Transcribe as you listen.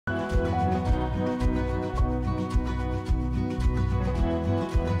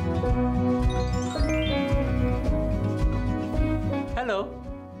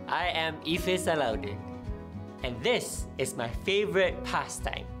am Ife Salaudin, and this is my favorite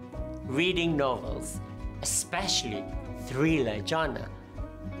pastime, reading novels, especially thriller genre.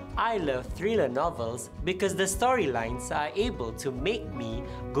 I love thriller novels because the storylines are able to make me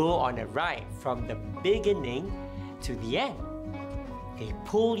go on a ride from the beginning to the end. They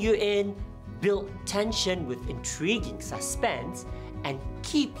pull you in, build tension with intriguing suspense, and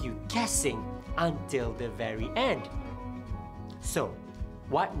keep you guessing until the very end. So,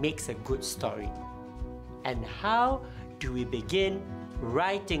 what makes a good story? And how do we begin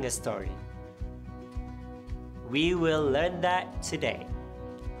writing a story? We will learn that today.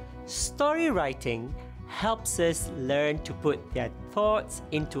 Story writing helps us learn to put their thoughts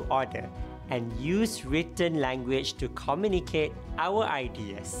into order and use written language to communicate our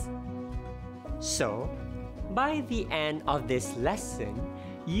ideas. So, by the end of this lesson,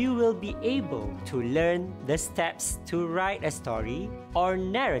 you will be able to learn the steps to write a story or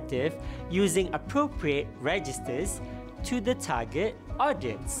narrative using appropriate registers to the target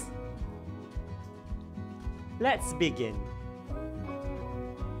audience. Let's begin.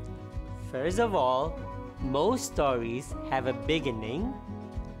 First of all, most stories have a beginning,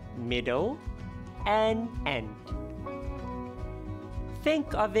 middle, and end.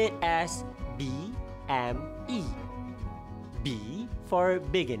 Think of it as BME. B for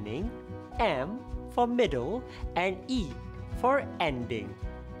beginning, M for middle, and E for ending.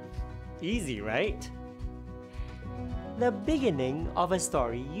 Easy, right? The beginning of a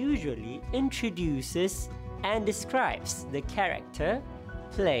story usually introduces and describes the character,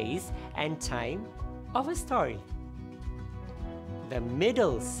 place, and time of a story. The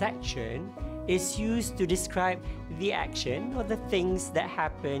middle section is used to describe the action or the things that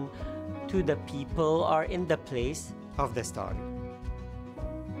happen to the people or in the place of the story.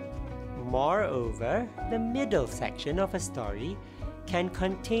 Moreover, the middle section of a story can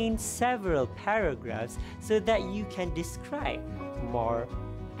contain several paragraphs so that you can describe more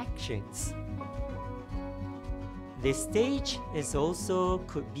actions. This stage is also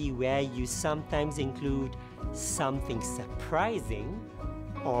could be where you sometimes include something surprising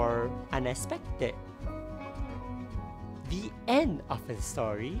or unexpected. The end of a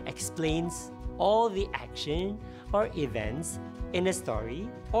story explains all the action or events in a story,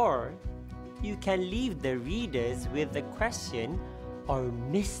 or you can leave the readers with a question or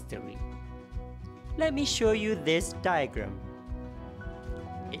mystery. Let me show you this diagram.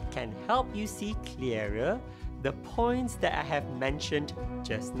 It can help you see clearer the points that I have mentioned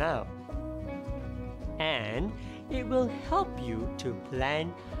just now. And it will help you to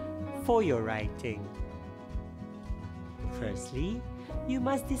plan for your writing. Firstly, you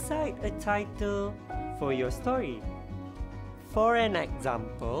must decide a title for your story. For an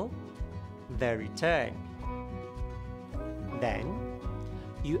example, The Return. Then,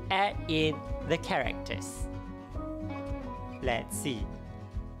 you add in the characters. Let's see.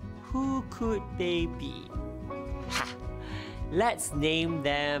 Who could they be? Ha! Let's name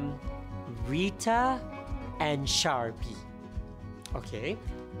them Rita and Sharpie. Okay,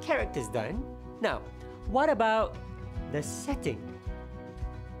 characters done. Now, what about the setting?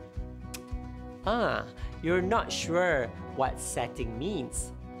 You're not sure what setting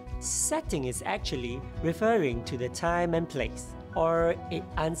means. Setting is actually referring to the time and place, or it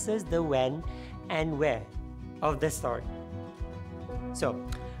answers the when and where of the story. So,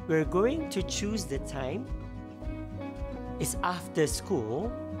 we're going to choose the time. It's after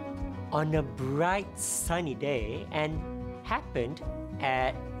school on a bright sunny day and happened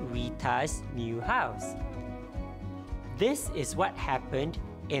at Rita's new house. This is what happened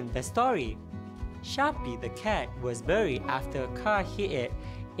in the story. Sharpie the cat was buried after a car hit it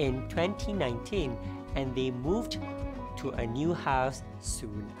in 2019, and they moved to a new house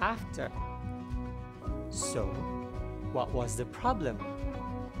soon after. So, what was the problem?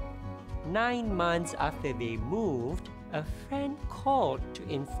 9 months after they moved, a friend called to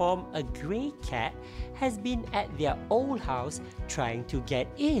inform a grey cat has been at their old house trying to get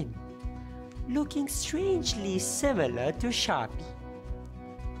in, looking strangely similar to Sharpie.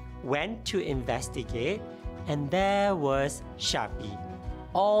 Went to investigate, and there was Sharpie,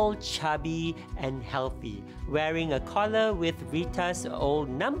 all chubby and healthy, wearing a collar with Rita's old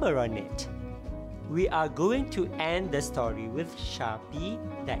number on it. We are going to end the story with Sharpie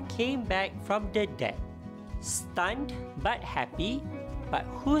that came back from the dead. Stunned but happy, but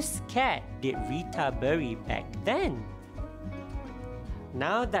whose cat did Rita bury back then?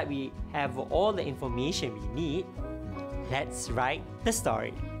 Now that we have all the information we need, let's write the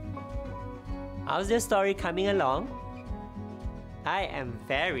story. How's the story coming along? I am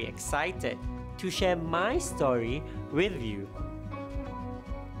very excited to share my story with you.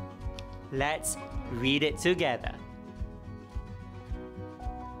 Let's read it together.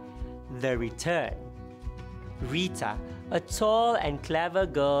 The Return. Rita, a tall and clever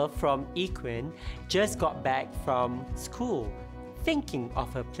girl from Equin, just got back from school, thinking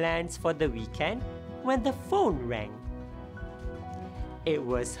of her plans for the weekend when the phone rang. It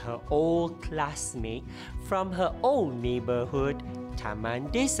was her old classmate from her old neighborhood, Taman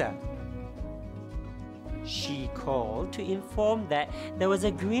Desa. She called to inform that there was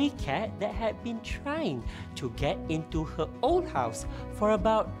a grey cat that had been trying to get into her old house for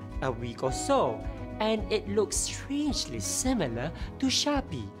about a week or so, and it looked strangely similar to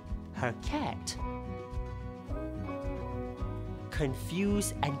Sharpie, her cat.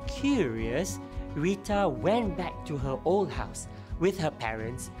 Confused and curious, Rita went back to her old house with her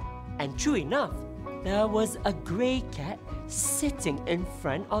parents, and true enough, there was a grey cat sitting in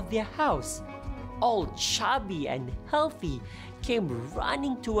front of their house. All chubby and healthy, came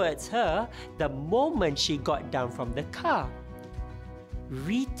running towards her the moment she got down from the car.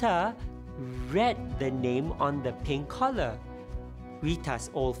 Rita read the name on the pink collar. Rita's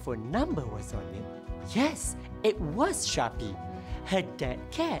old phone number was on it. Yes, it was Sharpie, her dead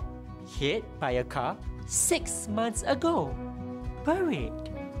cat, hit by a car 6 months ago. Buried.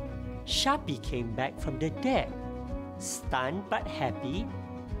 Sharpie came back from the dead, stunned but happy.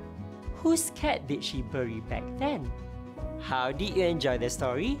 Whose cat did she bury back then? How did you enjoy the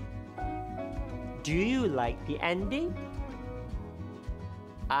story? Do you like the ending?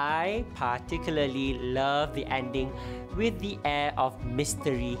 I particularly love the ending with the air of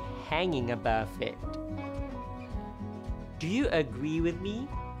mystery hanging above it. Do you agree with me?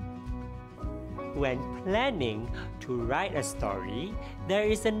 When planning to write a story, there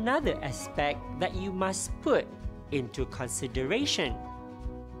is another aspect that you must put into consideration.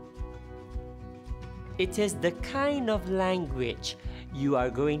 It is the kind of language you are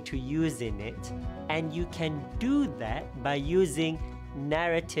going to use in it, and you can do that by using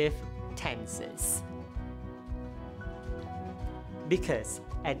narrative tenses. Because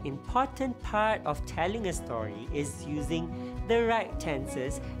an important part of telling a story is using the right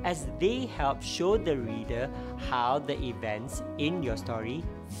tenses, as they help show the reader how the events in your story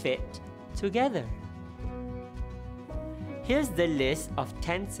fit together. Here's the list of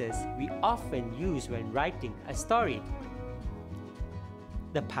tenses we often use when writing a story.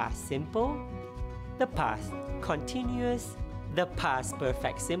 The past simple, the past continuous, the past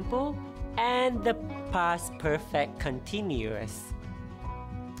perfect simple, and the past perfect continuous.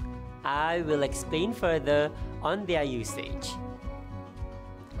 I will explain further on their usage.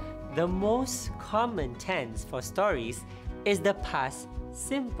 The most common tense for stories is the past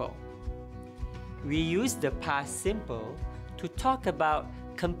simple. We use the past simple to talk about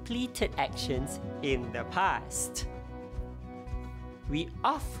completed actions in the past. We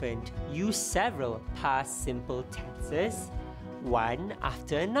often use several past simple tenses, one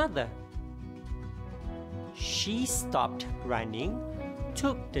after another. She stopped running,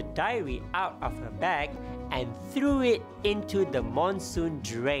 took the diary out of her bag, and threw it into the monsoon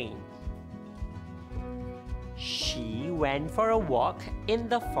drain. She went for a walk in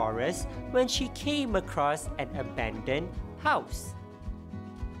the forest when she came across an abandoned house.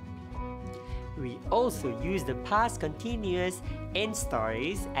 We also use the past continuous in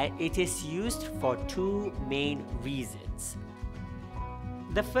stories, and it is used for two main reasons.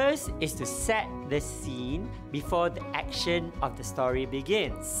 The first is to set the scene before the action of the story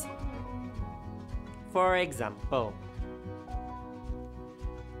begins. For example,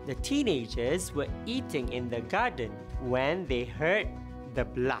 the teenagers were eating in the garden when they heard the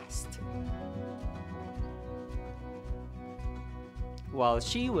blast. While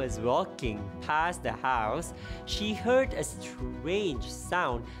she was walking past the house, she heard a strange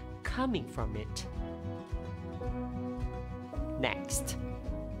sound coming from it. Next,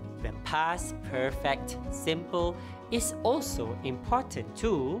 the past perfect simple is also important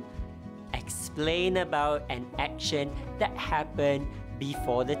to explain about an action that happened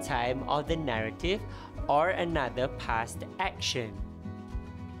before the time of the narrative or another past action.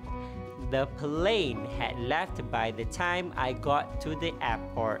 The plane had left by the time I got to the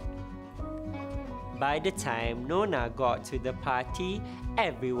airport. By the time Nona got to the party,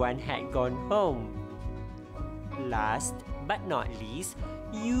 everyone had gone home. Last but not least,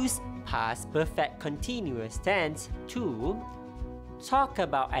 use past perfect continuous tense to talk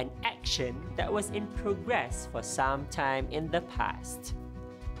about an action that was in progress for some time in the past.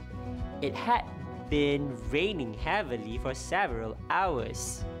 It had been raining heavily for several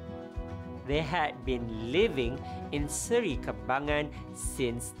hours. They had been living in Seri Kembangan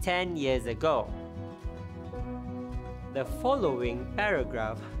since 10 years ago. The following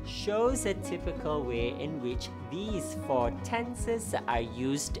paragraph shows a typical way in which these 4 tenses are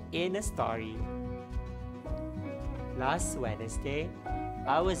used in a story. Last Wednesday,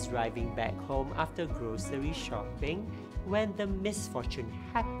 I was driving back home after grocery shopping when the misfortune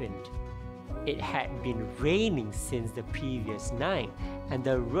happened. It had been raining since the previous night and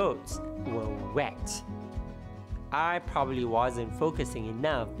the roads were wet. I probably wasn't focusing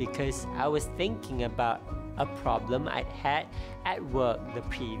enough because I was thinking about a problem I'd had at work the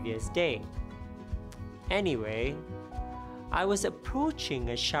previous day. Anyway, I was approaching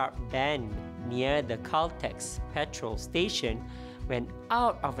a sharp bend near the Caltex petrol station when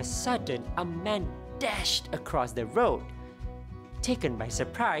out of a sudden a man dashed across the road. Taken by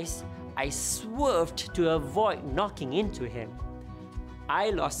surprise, I swerved to avoid knocking into him.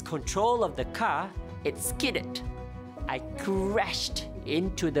 I lost control of the car. It skidded. I crashed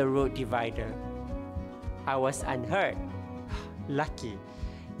into the road divider. I was unhurt. Lucky.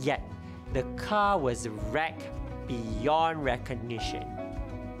 Yet, the car was wrecked beyond recognition.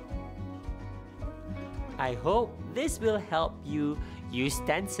 I hope this will help you use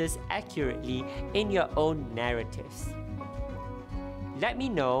tenses accurately in your own narratives. Let me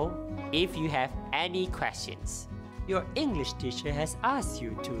know if you have any questions. Your English teacher has asked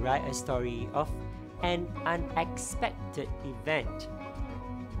you to write a story of an unexpected event.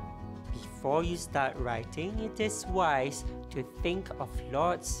 Before you start writing, it is wise to think of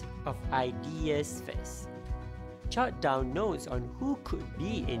lots of ideas first. Jot down notes on who could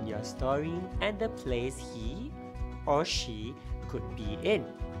be in your story and the place he or she could be in.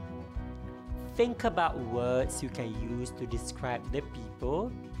 Think about words you can use to describe the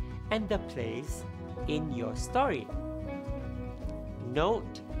people and the place in your story.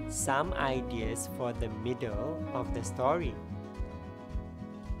 Note some ideas for the middle of the story.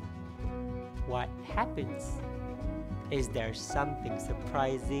 What happens? Is there something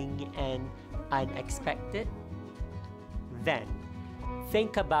surprising and unexpected? Then,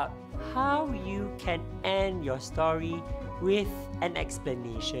 think about how you can end your story with an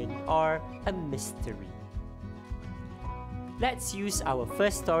explanation or a mystery. Let's use our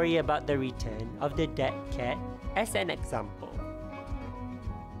first story about the return of the dead cat as an example.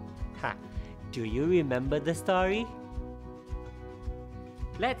 Do you remember the story?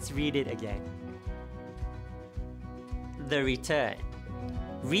 Let's read it again. The return.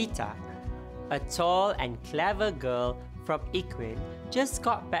 Rita, a tall and clever girl from Equin, just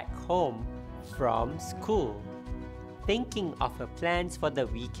got back home from school, thinking of her plans for the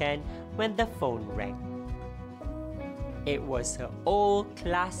weekend when the phone rang. It was her old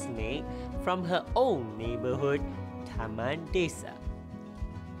classmate from her own neighborhood, Taman Desa.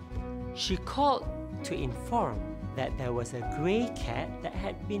 She called to inform that there was a grey cat that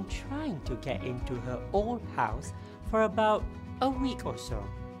had been trying to get into her old house for about a week or so,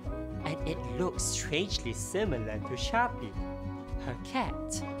 and it looked strangely similar to Sharpie, her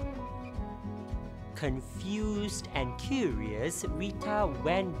cat. Confused and curious, Rita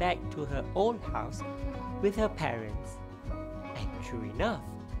went back to her old house with her parents. And true enough,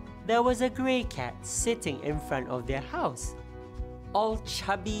 there was a grey cat sitting in front of their house. All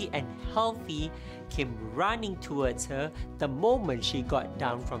chubby and healthy, came running towards her the moment she got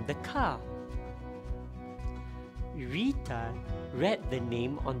down from the car. Rita read the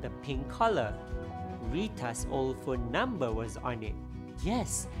name on the pink collar. Rita's old phone number was on it.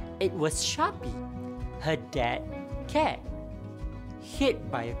 Yes, it was Sharpie, her dead cat, hit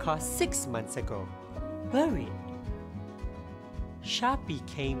by a car 6 months ago, buried. Sharpie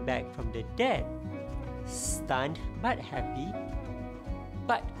came back from the dead, stunned but happy.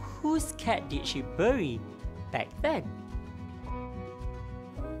 But whose cat did she bury back then?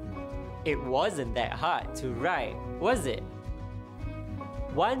 It wasn't that hard to write, was it?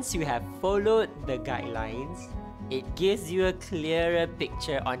 Once you have followed the guidelines, it gives you a clearer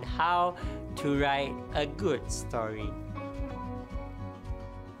picture on how to write a good story.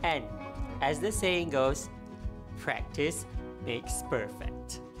 And as the saying goes, practice makes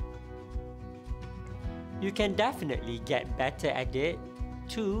perfect. You can definitely get better at it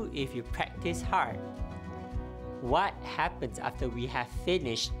too if you practice hard. What happens after we have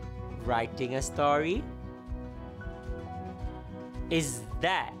finished writing a story? Is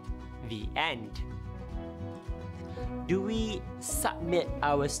that the end? Do we submit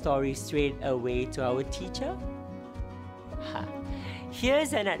our story straight away to our teacher?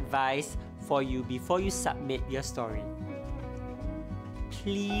 Here's an advice for you before you submit your story.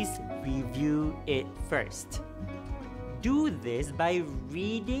 Please review it first. Do this by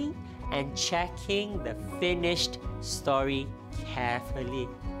reading and checking the finished story carefully.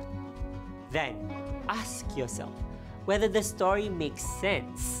 Then ask yourself, whether the story makes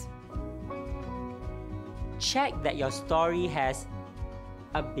sense. Check that your story has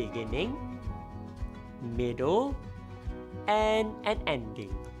a beginning, middle, and an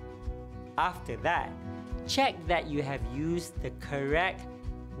ending. After that, check that you have used the correct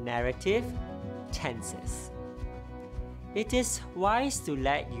narrative tenses. It is wise to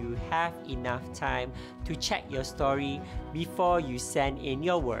let you have enough time to check your story before you send in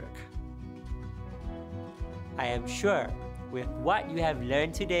your work. I am sure with what you have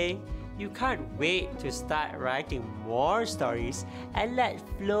learned today, you can't wait to start writing more stories and let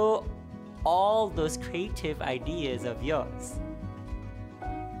flow all those creative ideas of yours.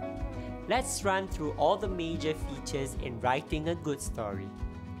 Let's run through all the major features in writing a good story.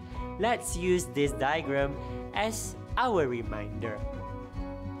 Let's use this diagram as our reminder.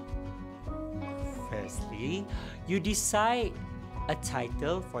 Firstly, you decide a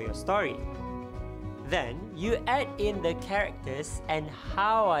title for your story. Then, you add in the characters and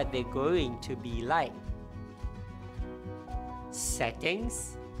how are they going to be like.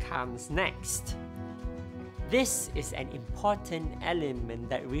 Settings comes next. This is an important element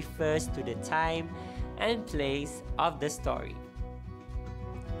that refers to the time and place of the story.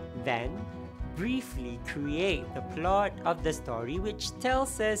 Then, briefly create the plot of the story, which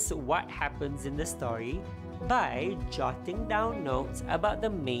tells us what happens in the story by jotting down notes about the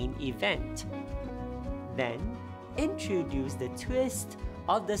main event. Then, introduce the twist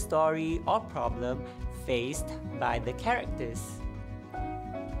of the story or problem faced by the characters.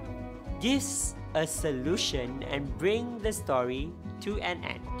 Gives a solution and bring the story to an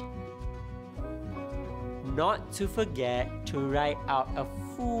end. Not to forget to write out a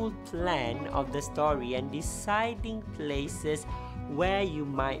full plan of the story and deciding places where you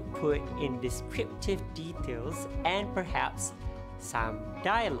might put in descriptive details and perhaps some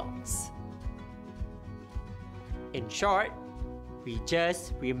dialogues. In short, we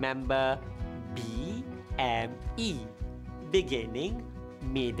just remember BME, beginning,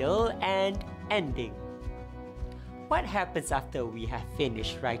 middle, and ending. What happens after we have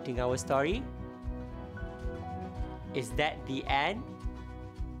finished writing our story? Is that the end?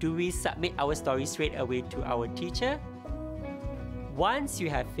 Do we submit our story straight away to our teacher? Once you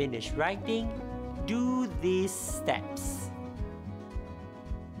have finished writing, do these steps.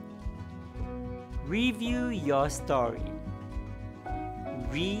 Review your story.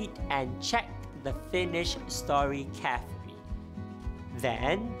 Read and check the finished story carefully.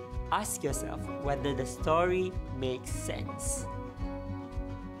 Then, ask yourself whether the story makes sense.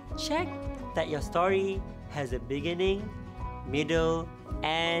 Check that your story has a beginning, middle,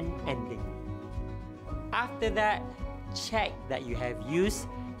 and ending. After that, check that you have used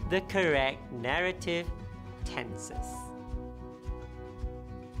the correct narrative tenses.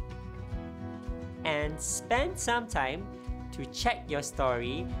 And spend some time to check your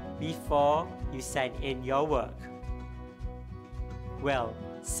story before you send in your work. Well,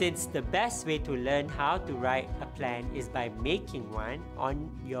 since the best way to learn how to write a plan is by making one on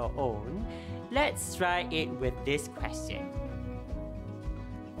your own, let's try it with this question.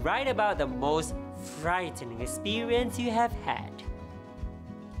 Write about the most frightening experience you have had.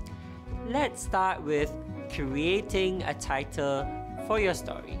 Let's start with creating a title for your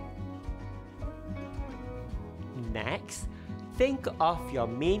story. Next, think of your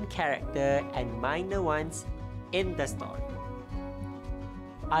main character and minor ones in the story.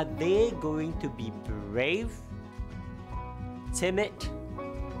 Are they going to be brave, timid,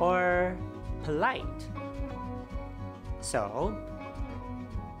 or polite? So,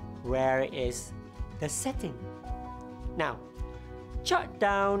 where is the setting? Now, jot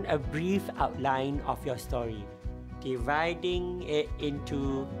down a brief outline of your story, dividing it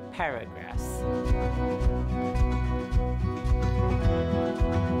into paragraphs.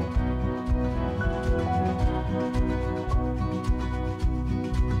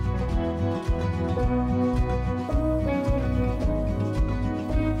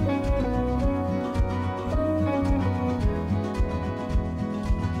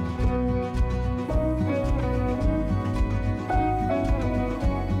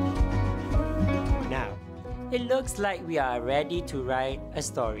 It looks like we are ready to write a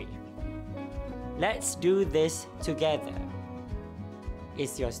story. Let's do this together.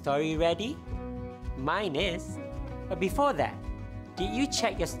 Is your story ready? Mine is. But before that, did you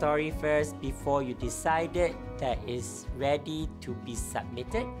check your story first before you decided that it's ready to be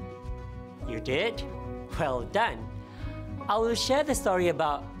submitted? You did? Well done. I will share the story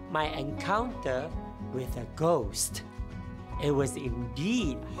about my encounter with a ghost. It was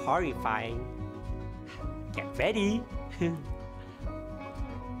indeed horrifying. Get ready!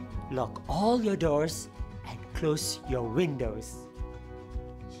 Lock all your doors and close your windows.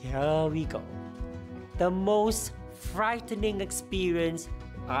 Here we go. The most frightening experience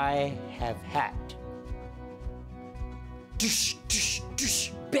I have had. Tush, tush,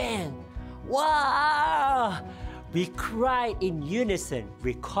 tush, bang! Wow! We cried in unison,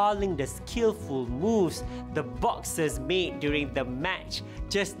 recalling the skillful moves the boxers made during the match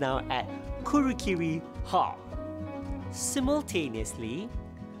just now at Kurukiri Hall. Simultaneously,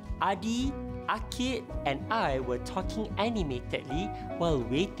 Adi, Akid and I were talking animatedly while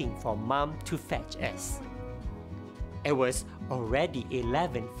waiting for Mum to fetch us. It was already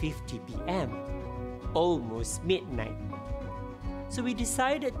 11:50 p.m, almost midnight. So we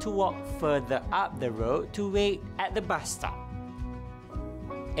decided to walk further up the road to wait at the bus stop.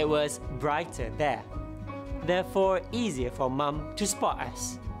 It was brighter there, therefore easier for Mum to spot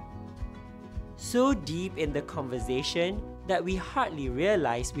us. So deep in the conversation that we hardly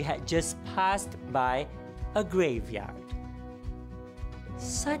realized we had just passed by a graveyard.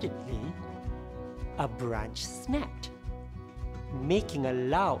 Suddenly, a branch snapped, making a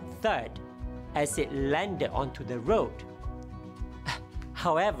loud thud as it landed onto the road.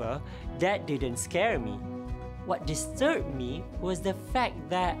 However, that didn't scare me. What disturbed me was the fact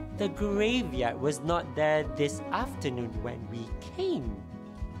that the graveyard was not there this afternoon when we came.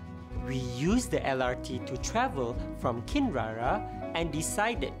 We used the LRT to travel from Kinrara and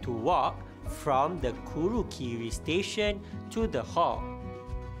decided to walk from the Kurukiri station to the hall.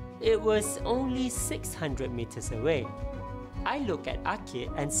 It was only 600 meters away. I looked at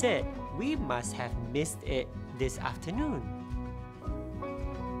Akid and said we must have missed it this afternoon.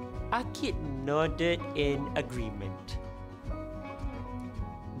 Akid nodded in agreement.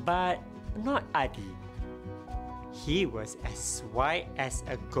 But not Adi. He was as white as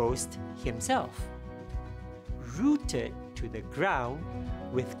a ghost himself. Rooted to the ground,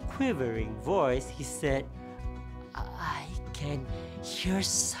 with quivering voice, he said, "I can hear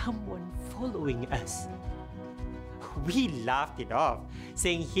someone following us." We laughed it off,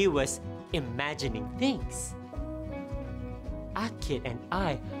 saying he was imagining things. Akid and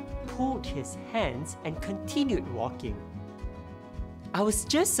I pulled his hands and continued walking. I was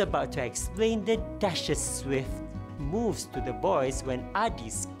just about to explain the dash's swift moves to the boys when Adi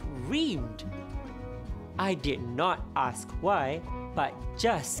screamed. I did not ask why, but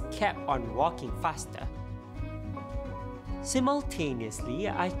just kept on walking faster. Simultaneously,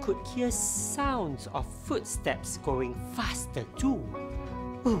 I could hear sounds of footsteps going faster too,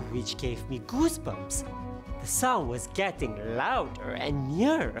 which gave me goosebumps. The sound was getting louder and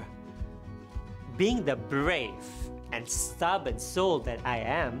nearer. Being the brave and stubborn soul that I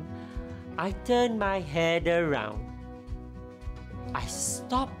am, I turned my head around. I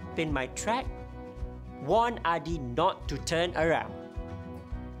stopped in my track, warned Adi not to turn around.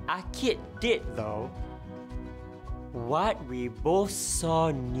 Akid did though. What we both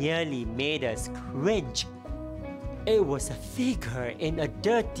saw nearly made us cringe. It was a figure in a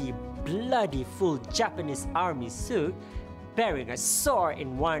dirty, bloody full Japanese army suit, bearing a sword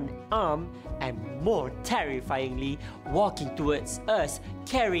in one arm and more terrifyingly walking towards us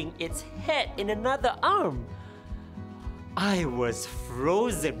carrying its head in another arm. I was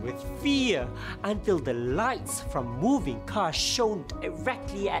frozen with fear until the lights from moving cars shone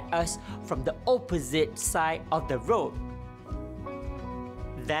directly at us from the opposite side of the road.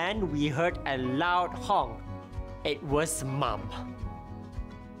 Then we heard a loud honk. It was Mum.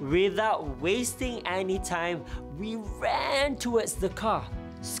 Without wasting any time, we ran towards the car,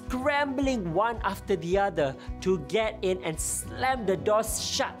 scrambling one after the other to get in and slam the doors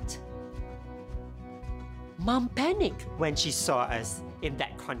shut. Mum panicked when she saw us in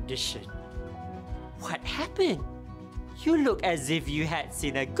that condition. "What happened? You look as if you had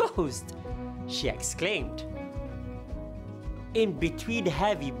seen a ghost," she exclaimed. In between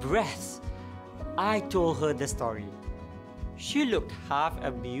heavy breaths, I told her the story. She looked half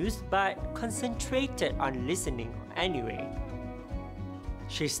amused but concentrated on listening anyway.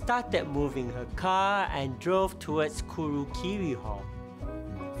 She started moving her car and drove towards Kurukiri Hall,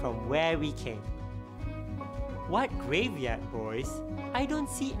 from where we came. "What graveyard, boys? I don't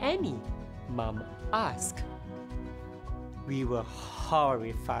see any," Mum asked. We were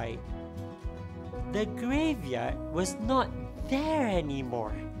horrified. The graveyard was not there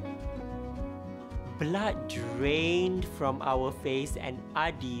anymore. Blood drained from our face and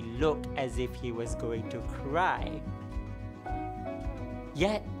Adi looked as if he was going to cry.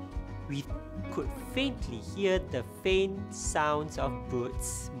 Yet, we could faintly hear the faint sounds of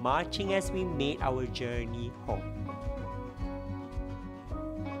boots marching as we made our journey home.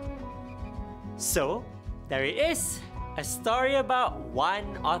 So, there it is, a story about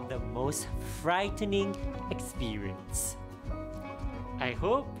one of the most frightening experience. I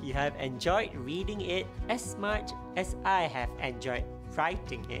hope you have enjoyed reading it as much as I have enjoyed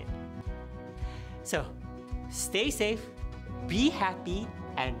writing it. So, stay safe, be happy,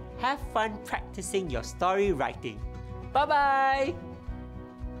 and have fun practicing your story writing. Bye-bye!